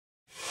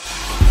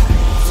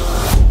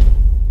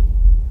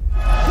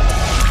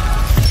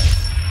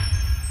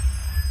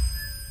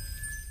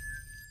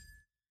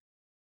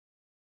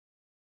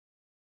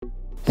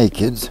Hey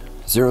kids,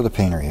 Zero the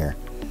Painter here.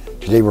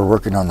 Today we're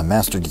working on the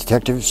Master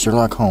Detective,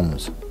 Sherlock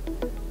Holmes.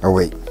 Oh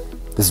wait,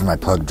 this is my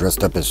pug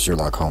dressed up as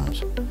Sherlock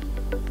Holmes.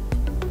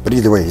 But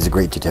either way, he's a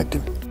great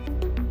detective.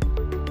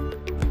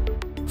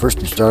 First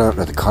we start out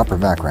with a copper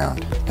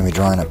background, then we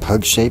draw in a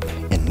pug shape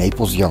in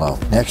Naples yellow.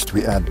 Next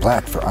we add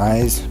black for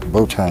eyes,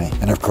 bow tie,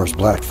 and of course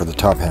black for the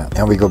top hat.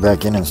 Now we go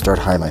back in and start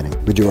highlighting.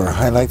 We do our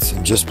highlights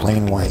in just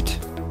plain white.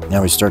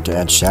 Now we start to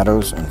add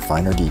shadows and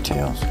finer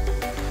details.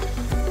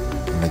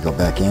 We go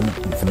back in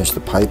and finish the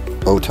pipe,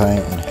 bow tie,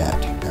 and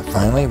hat. And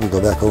finally, we go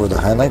back over the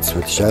highlights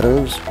with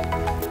shadows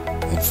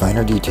and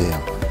finer detail.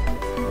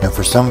 Now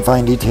for some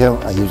fine detail,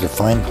 I use a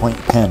fine point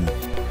pen.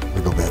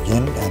 We go back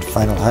in, add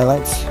final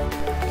highlights,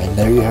 and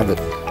there you have it,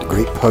 the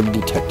great pug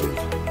detective,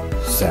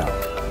 Sal.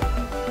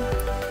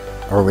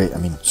 Or wait, I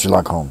mean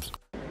Sherlock Holmes.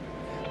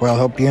 Well, I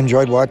hope you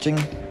enjoyed watching.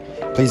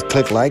 Please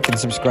click like and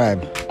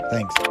subscribe.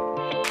 Thanks.